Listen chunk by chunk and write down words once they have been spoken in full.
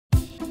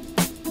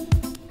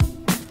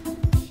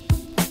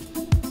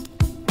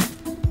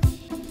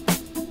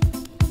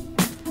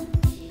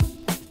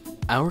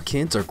Our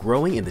kids are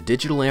growing in the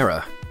digital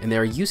era, and they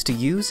are used to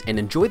use and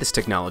enjoy this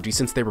technology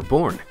since they were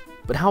born.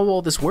 But how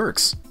all this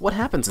works? What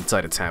happens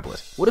inside a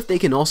tablet? What if they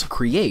can also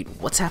create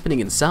what's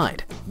happening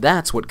inside?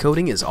 That's what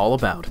coding is all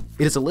about.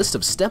 It is a list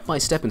of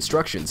step-by-step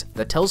instructions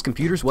that tells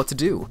computers what to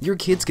do. Your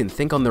kids can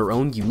think on their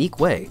own unique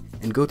way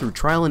and go through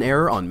trial and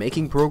error on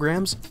making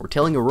programs or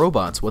telling a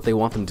robots what they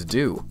want them to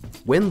do.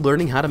 When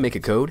learning how to make a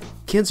code,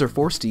 kids are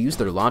forced to use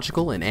their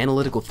logical and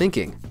analytical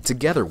thinking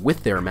together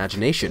with their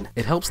imagination.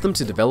 It helps them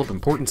to develop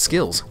important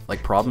skills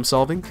like problem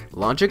solving,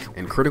 logic,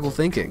 and critical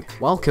thinking.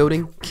 While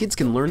coding, kids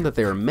can learn that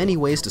there are many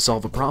ways to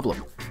solve a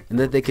problem, and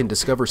that they can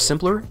discover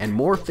simpler and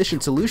more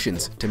efficient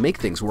solutions to make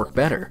things work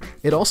better.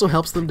 It also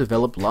helps them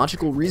develop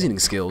logical reasoning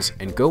skills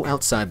and go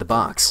outside the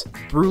box.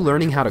 Through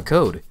learning how to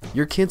code,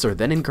 your kids are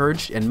then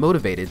encouraged and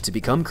motivated to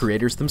become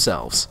creators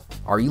themselves.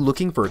 Are you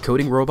looking for a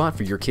coding robot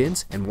for your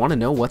kids and want to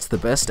know what's the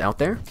best out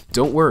there?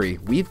 Don't worry,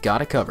 we've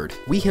got it covered.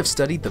 We have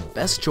studied the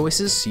best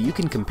choices so you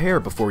can compare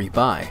before you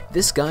buy.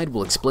 This guide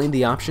will explain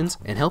the options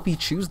and help you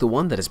choose the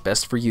one that is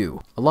best for you,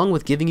 along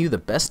with giving you the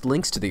best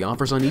links to the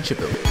offers on each of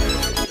them.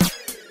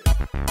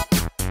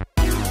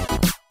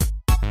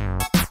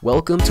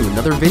 Welcome to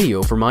another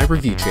video for my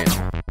review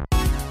channel.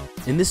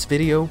 In this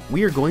video,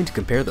 we are going to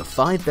compare the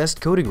 5 best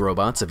coding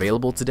robots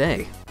available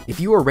today. If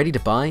you are ready to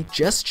buy,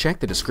 just check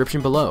the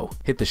description below.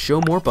 Hit the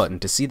Show More button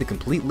to see the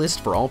complete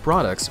list for all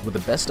products with the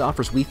best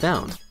offers we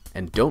found,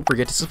 and don't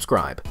forget to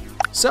subscribe.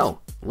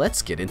 So,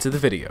 let's get into the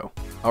video.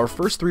 Our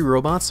first 3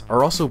 robots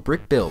are also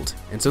brick build,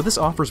 and so this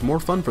offers more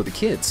fun for the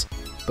kids,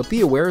 but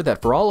be aware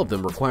that for all of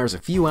them requires a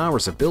few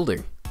hours of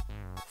building.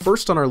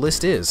 First on our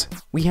list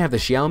we have the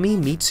Xiaomi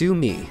MITU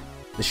Me.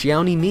 The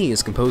Xiaomi Me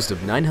is composed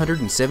of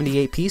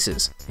 978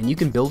 pieces, and you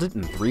can build it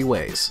in 3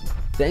 ways.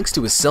 Thanks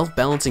to a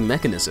self-balancing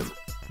mechanism,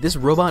 this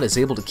robot is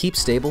able to keep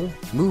stable,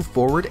 move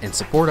forward, and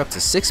support up to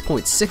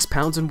 6.6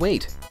 pounds in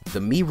weight.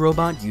 The Me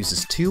robot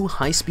uses 2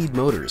 high-speed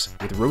motors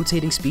with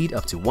rotating speed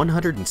up to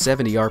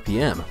 170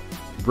 RPM,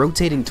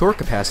 rotating torque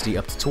capacity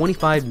up to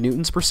 25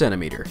 newtons per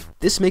centimeter.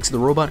 This makes the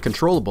robot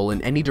controllable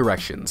in any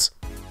directions.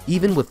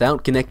 Even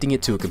without connecting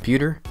it to a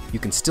computer, you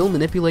can still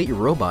manipulate your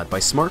robot by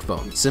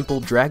smartphone,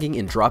 simple dragging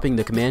and dropping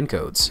the command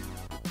codes.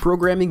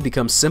 Programming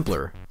becomes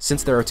simpler,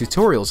 since there are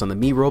tutorials on the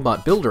Me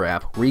Robot Builder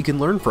app where you can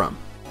learn from.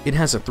 It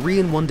has a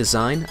 3-in-1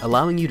 design,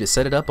 allowing you to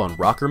set it up on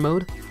rocker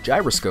mode,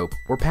 gyroscope,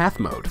 or path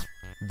mode.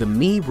 The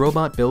Me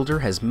Robot Builder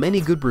has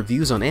many good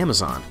reviews on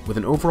Amazon, with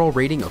an overall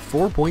rating of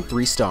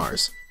 4.3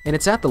 stars. And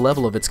it's at the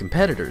level of its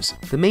competitors.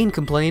 The main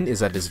complaint is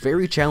that it is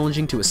very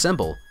challenging to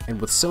assemble, and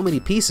with so many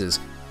pieces,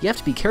 you have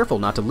to be careful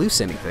not to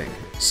lose anything.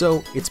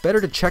 So, it's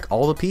better to check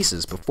all the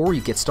pieces before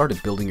you get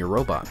started building your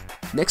robot.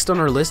 Next on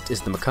our list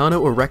is the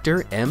Meccano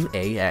Erector M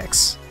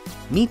AX.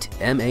 Meet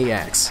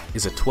MAX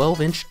is a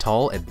 12-inch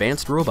tall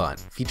advanced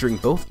robot featuring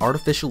both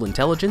artificial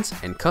intelligence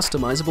and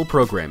customizable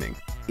programming.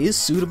 Is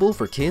suitable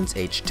for kids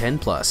aged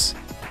 10+.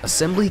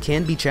 Assembly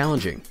can be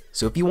challenging,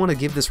 so if you want to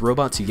give this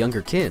robot to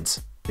younger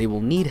kids, they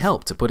will need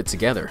help to put it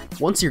together.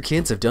 Once your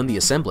kids have done the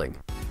assembling,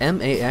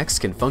 MAX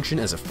can function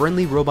as a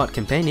friendly robot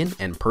companion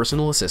and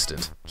personal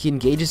assistant. He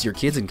engages your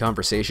kids in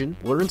conversation,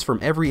 learns from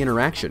every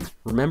interaction,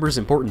 remembers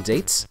important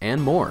dates,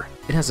 and more.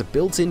 It has a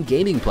built-in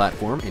gaming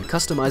platform and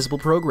customizable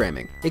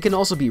programming. It can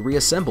also be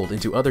reassembled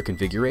into other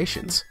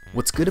configurations.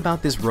 What's good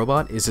about this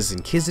robot is his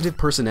inquisitive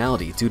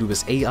personality due to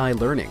his AI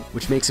learning,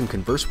 which makes him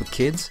converse with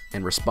kids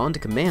and respond to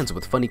commands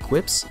with funny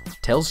quips,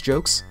 tells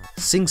jokes,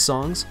 sing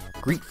songs,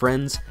 greet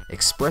friends,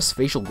 express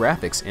facial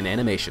graphics and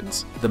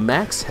animations. The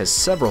Max has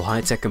several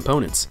high-tech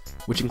components,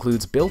 which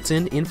includes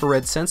built-in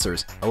infrared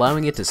sensors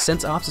allowing it to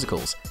sense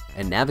obstacles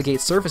and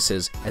navigate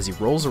surfaces as he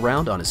rolls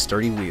around on his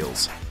sturdy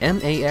wheels.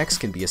 MAX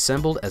can be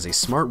assembled as a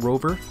smart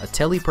rover, a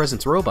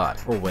telepresence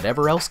robot, or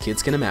whatever else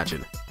kids can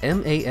imagine.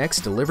 MAX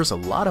delivers a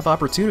lot of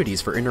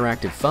opportunities for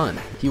interactive fun.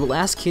 He will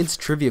ask kids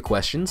trivia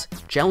questions,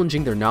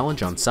 challenging their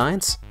knowledge on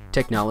science,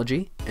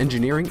 technology,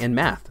 engineering, and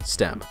math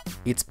 (STEM).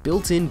 Its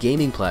built-in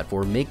gaming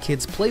platform makes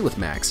kids play with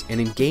Max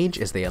and engage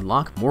as they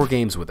unlock more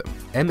games with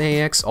him.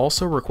 MAX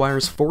also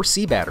requires 4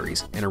 C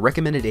batteries and a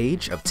recommended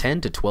age of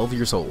 10 to 12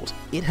 years old.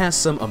 It has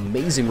some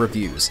amazing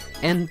reviews,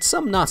 and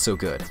some not so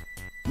good.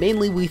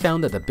 Mainly, we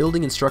found that the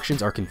building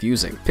instructions are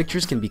confusing.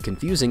 Pictures can be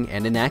confusing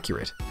and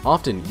inaccurate.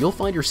 Often, you'll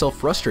find yourself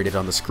frustrated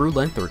on the screw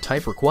length or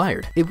type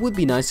required. It would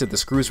be nice if the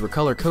screws were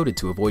color-coded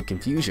to avoid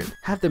confusion.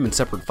 Have them in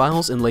separate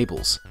files and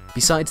labels.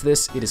 Besides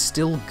this, it is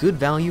still good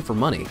value for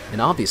money, and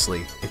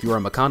obviously, if you are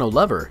a Meccano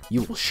lover,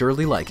 you will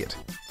surely like it.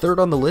 Third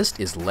on the list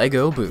is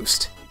Lego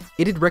Boost.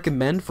 It'd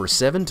recommend for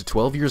 7 to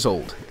 12 years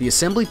old. The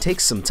assembly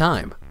takes some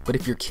time, but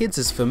if your kids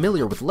is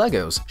familiar with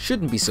Legos,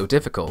 shouldn't be so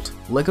difficult.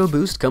 Lego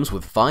Boost comes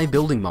with 5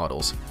 building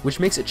models, which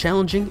makes it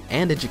challenging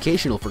and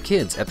educational for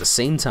kids at the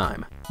same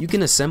time. You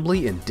can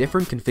assembly in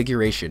different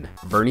configuration: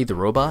 Vernie the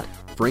robot,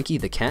 Frankie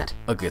the cat,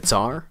 a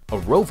guitar, a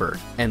rover,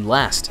 and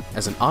last,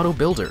 as an auto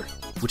builder,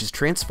 which is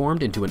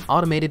transformed into an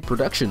automated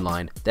production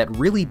line that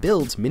really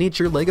builds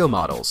miniature Lego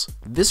models.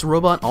 This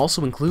robot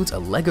also includes a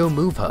Lego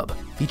Move Hub,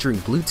 featuring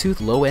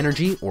Bluetooth Low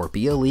Energy or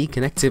BLE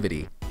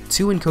connectivity,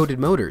 2 encoded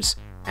motors,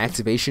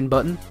 activation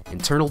button,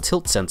 internal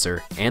tilt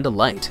sensor, and a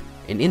light.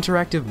 An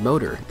interactive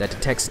motor that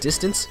detects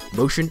distance,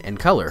 motion, and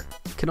color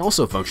can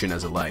also function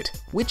as a light.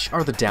 Which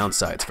are the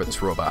downsides for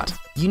this robot?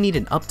 You need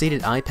an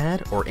updated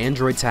iPad or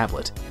Android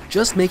tablet.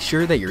 Just make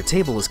sure that your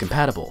table is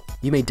compatible.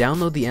 You may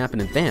download the app in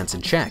advance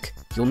and check.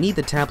 You'll need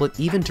the tablet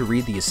even to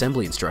read the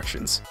assembly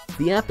instructions.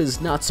 The app is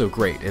not so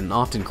great and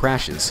often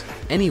crashes.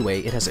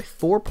 Anyway, it has a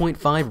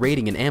 4.5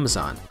 rating in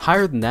Amazon,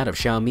 higher than that of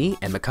Xiaomi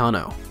and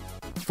Meccano.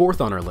 Fourth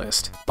on our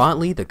list,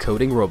 Botley the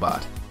coding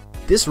robot.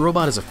 This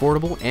robot is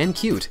affordable and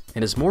cute,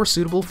 and is more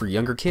suitable for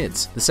younger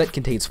kids. The set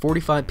contains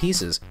 45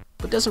 pieces,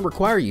 but doesn't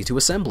require you to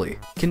assembly.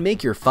 Can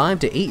make your 5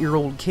 to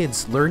 8-year-old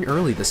kids learn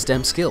early the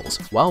STEM skills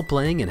while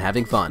playing and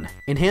having fun,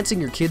 enhancing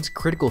your kids'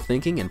 critical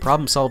thinking and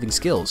problem-solving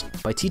skills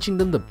by teaching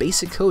them the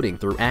basic coding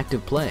through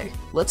active play.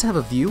 Let's have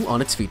a view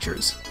on its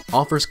features.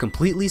 Offers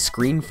completely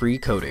screen-free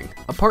coding.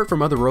 Apart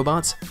from other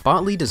robots,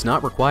 Botley does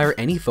not require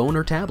any phone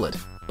or tablet.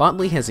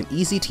 Botley has an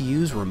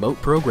easy-to-use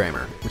remote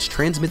programmer, which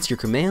transmits your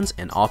commands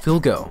and off he'll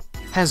go.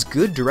 Has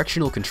good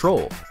directional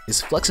control,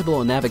 is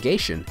flexible in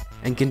navigation,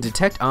 and can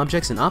detect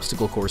objects and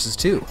obstacle courses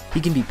too.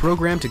 He can be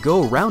programmed to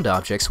go around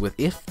objects with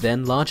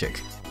if-then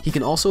logic. He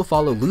can also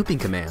follow looping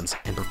commands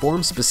and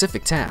perform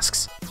specific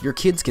tasks. Your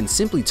kids can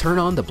simply turn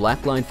on the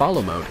black line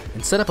follow mode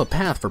and set up a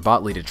path for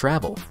Botley to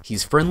travel.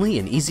 He's friendly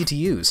and easy to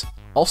use.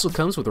 Also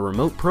comes with a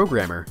remote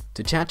programmer,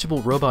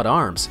 detachable robot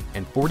arms,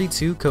 and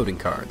 42 coding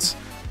cards.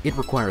 It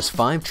requires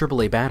 5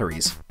 AAA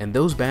batteries, and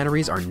those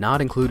batteries are not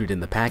included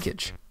in the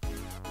package.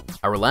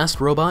 Our last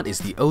robot is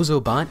the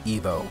Ozobot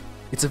Evo.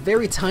 It's a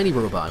very tiny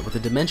robot with a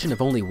dimension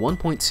of only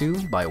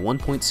 1.2 by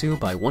 1.2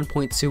 by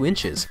 1.2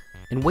 inches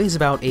and weighs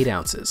about 8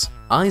 ounces.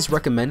 Eyes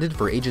recommended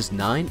for ages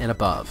 9 and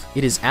above.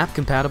 It is app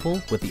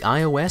compatible with the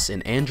iOS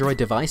and Android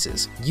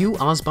devices.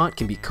 Ozobot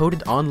can be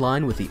coded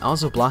online with the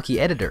Ozobot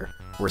editor,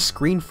 or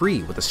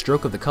screen-free with a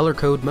stroke of the color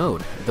code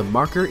mode, the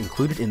marker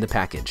included in the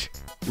package.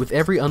 With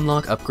every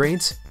unlock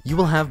upgrades, you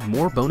will have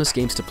more bonus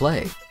games to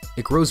play.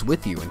 It grows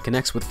with you and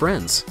connects with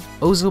friends.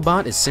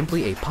 Ozobot is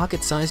simply a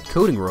pocket-sized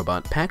coding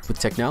robot packed with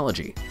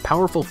technology,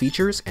 powerful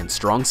features, and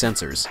strong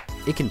sensors.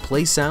 It can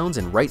play sounds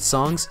and write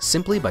songs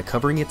simply by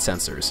covering its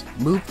sensors,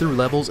 move through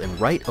levels and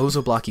write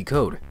Ozobot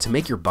code to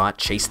make your bot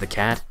chase the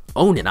cat,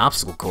 own an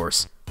obstacle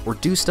course, or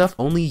do stuff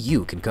only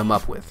you can come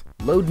up with.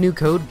 Load new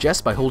code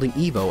just by holding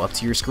Evo up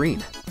to your screen.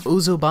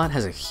 Ozobot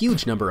has a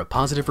huge number of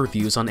positive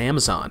reviews on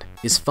Amazon,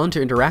 is fun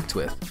to interact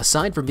with.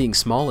 Aside from being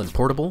small and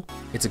portable,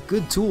 it's a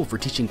good tool for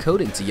teaching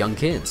coding to young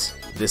kids.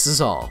 This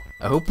is all.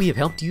 I hope we have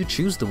helped you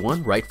choose the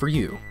one right for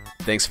you.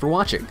 Thanks for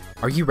watching.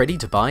 Are you ready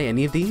to buy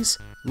any of these?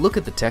 Look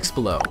at the text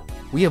below.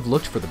 We have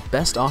looked for the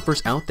best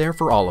offers out there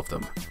for all of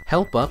them.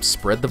 Help us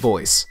spread the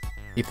voice.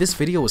 If this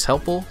video was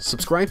helpful,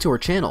 subscribe to our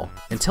channel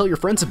and tell your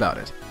friends about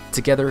it.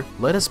 Together,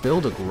 let us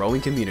build a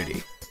growing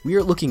community. We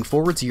are looking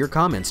forward to your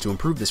comments to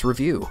improve this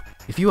review.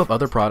 If you have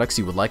other products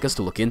you would like us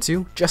to look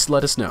into, just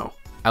let us know.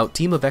 Our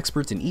team of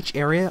experts in each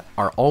area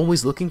are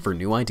always looking for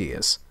new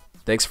ideas.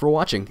 Thanks for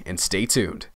watching and stay tuned.